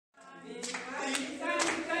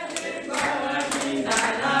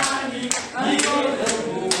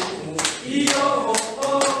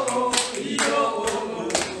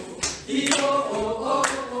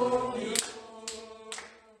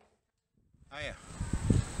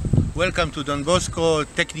Welcome to Don Bosco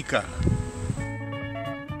Technical.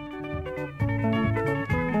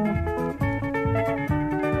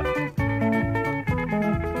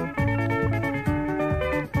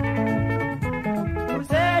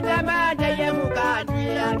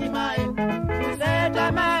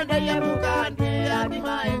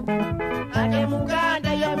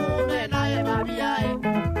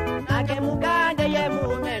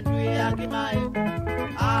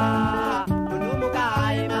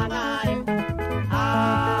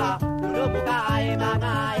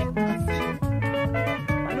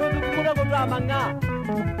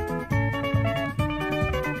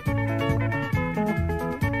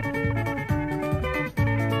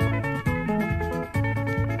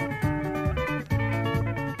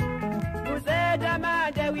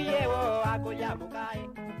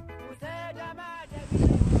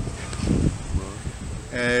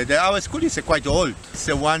 Our school is quite old. It's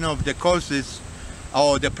one of the causes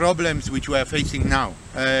or the problems which we are facing now.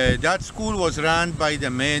 That school was run by the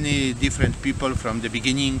many different people from the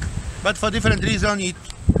beginning, but for different reasons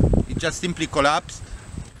it just simply collapsed.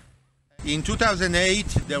 In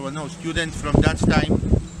 2008 there were no students from that time,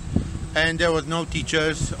 and there was no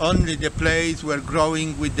teachers. Only the places were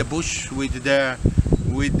growing with the bush, with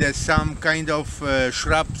some kind of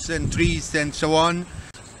shrubs and trees and so on.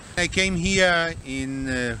 I came here in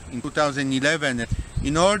 2011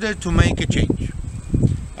 in order to make a change.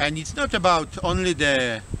 And it's not about only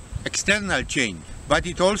the external change, but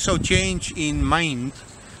it also change in mind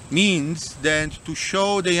means that to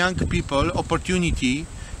show the young people opportunity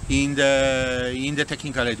in the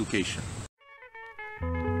technical education.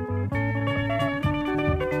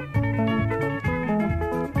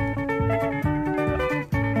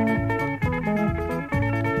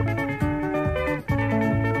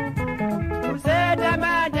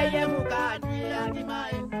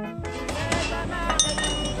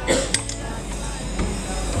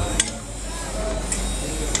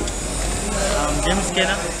 James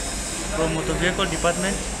Kena from Motor Vehicle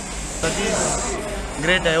Department. But this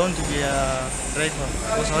grade I want to be a driver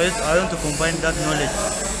because I want to combine that knowledge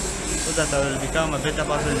so that I will become a better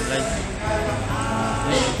person in life.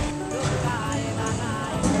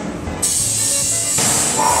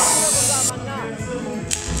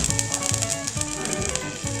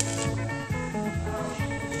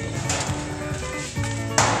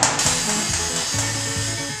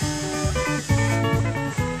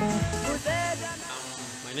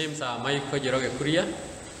 My name is Maiko Jiroge Kuria.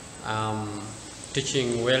 I'm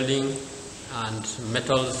teaching welding and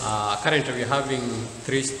metals. Currently we're having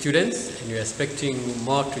 3 students and we're expecting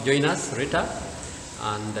more to join us later.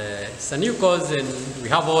 And it's a new course and we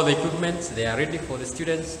have all the equipment. They are ready for the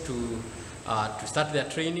students to start their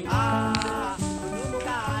training.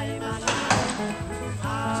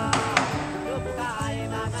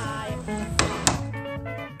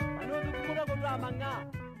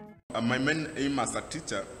 My main aim as a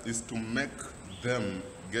teacher is to make them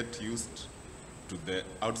get used to the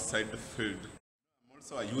outside field. I'm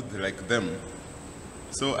also a youth like them,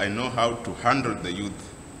 so I know how to handle the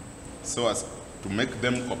youth so as to make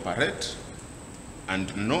them cooperate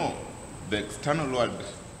and know the external world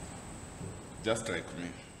just like me.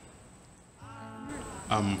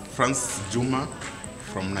 I'm Franz Juma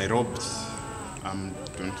from Nairobi. I'm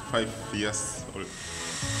 25 years old.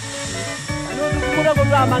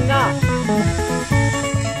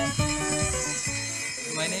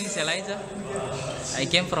 My name is Elijah. I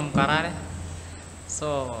came from Karare,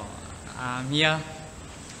 so I'm here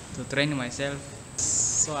to train myself.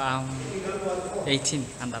 So I'm 18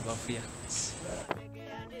 and above here.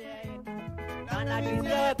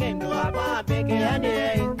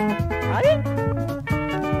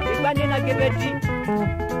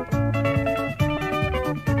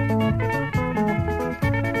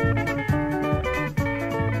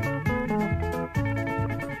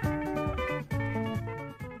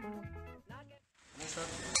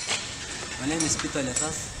 My name is Peter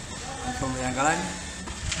Letas. I'm from Yangalani.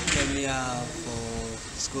 Came here for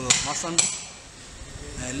school of Marsabit.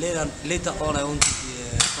 Later on, I want to be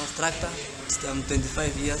a constructor. I'm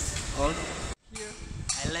 25 years old.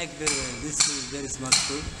 I like very well. This school is very smart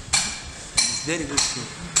school. It's very good school.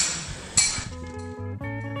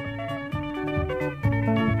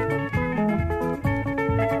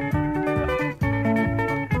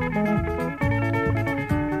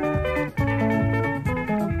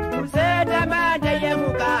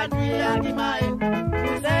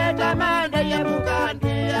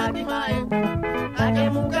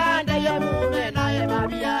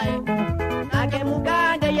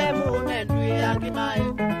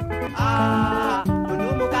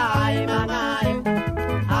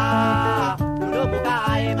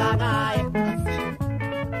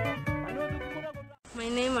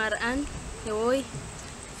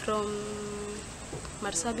 from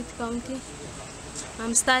Marsabit County.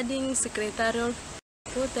 I'm studying secretarial.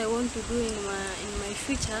 What I want to do in my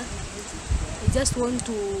future, I just want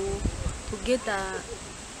to get a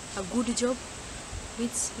good job,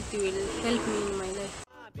 which it will help me in my life.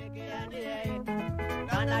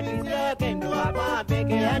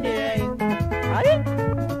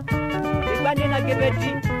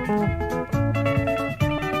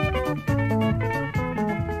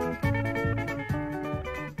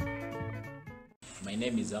 My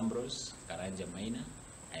name is Ambrose Karanja Maina.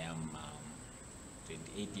 I am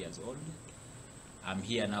 28 years old. I'm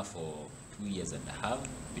here now for 2 years and a half.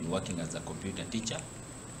 Been working as a computer teacher,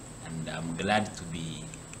 and I'm glad to be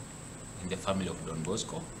in the family of Don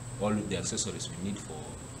Bosco. All the accessories we need for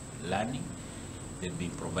learning, they've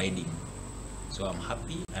been providing. So I'm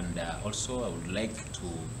happy, and also I would like to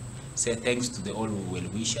say thanks to the all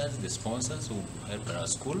well-wishers, the sponsors who helped our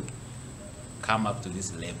school come up to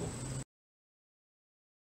this level.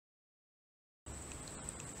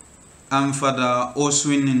 I'm Father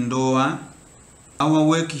Oswin Ndoa. Our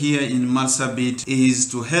work here in Marsabit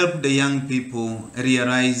is to help the young people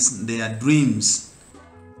realize their dreams.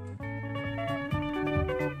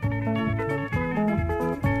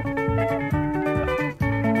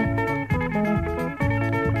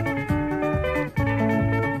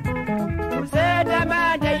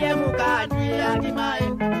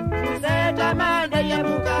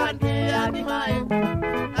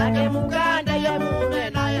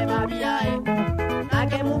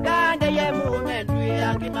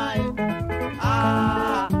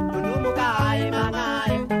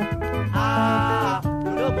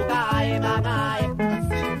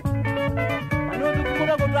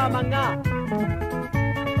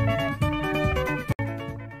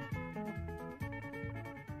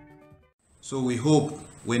 So we hope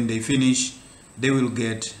when they finish, they will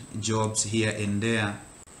get jobs here and there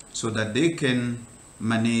so that they can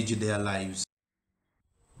manage their lives.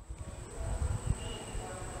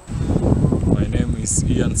 My name is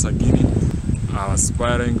Ian Sagini. I'm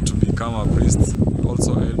aspiring to become a priest. We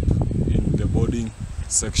also help in the boarding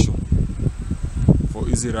section for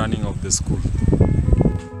easy running of the school.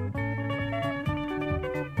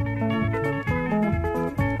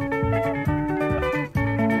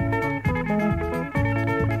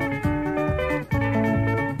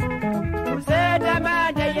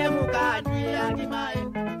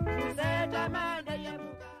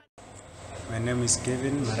 My name is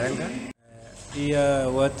Kevin Maranga. Here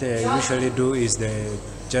what I usually do is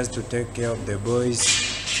just to take care of the boys,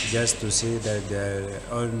 just to see that they're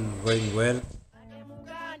all going well.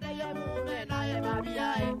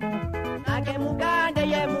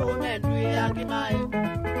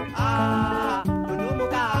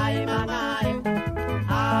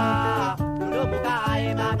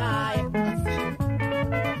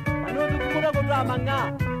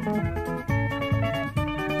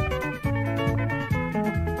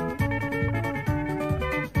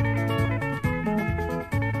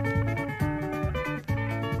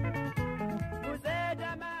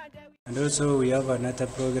 And also we have another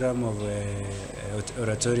program of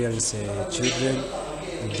oratorial children.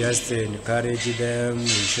 We just encourage them, we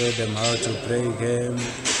show them how to play game,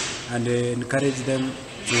 and encourage them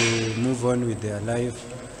to move on with their life.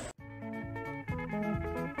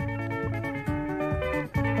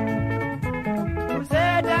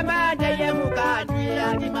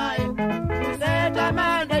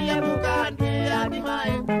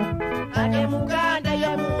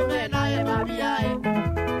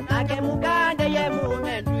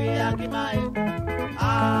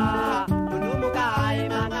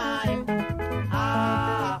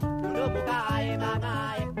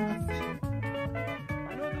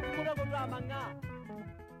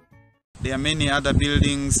 There are many other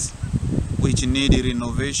buildings which need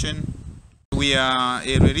renovation. We are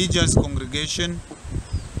a religious congregation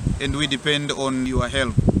and we depend on your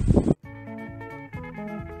help.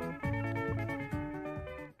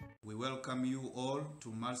 We welcome you all to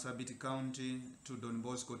Marsabit County, to Don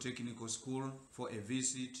Bosco Technical School for a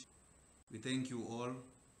visit. We thank you all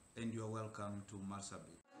and you are welcome to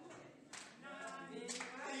Marsabit.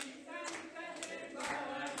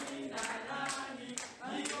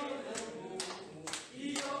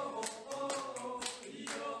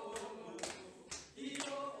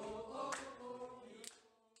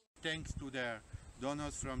 Thanks to the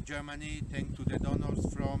donors from Germany, thanks to the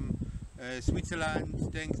donors from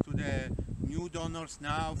Switzerland, thanks to the new donors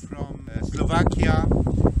now from Slovakia,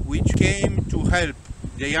 which came to help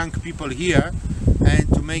the young people here and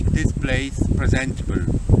to make this place presentable.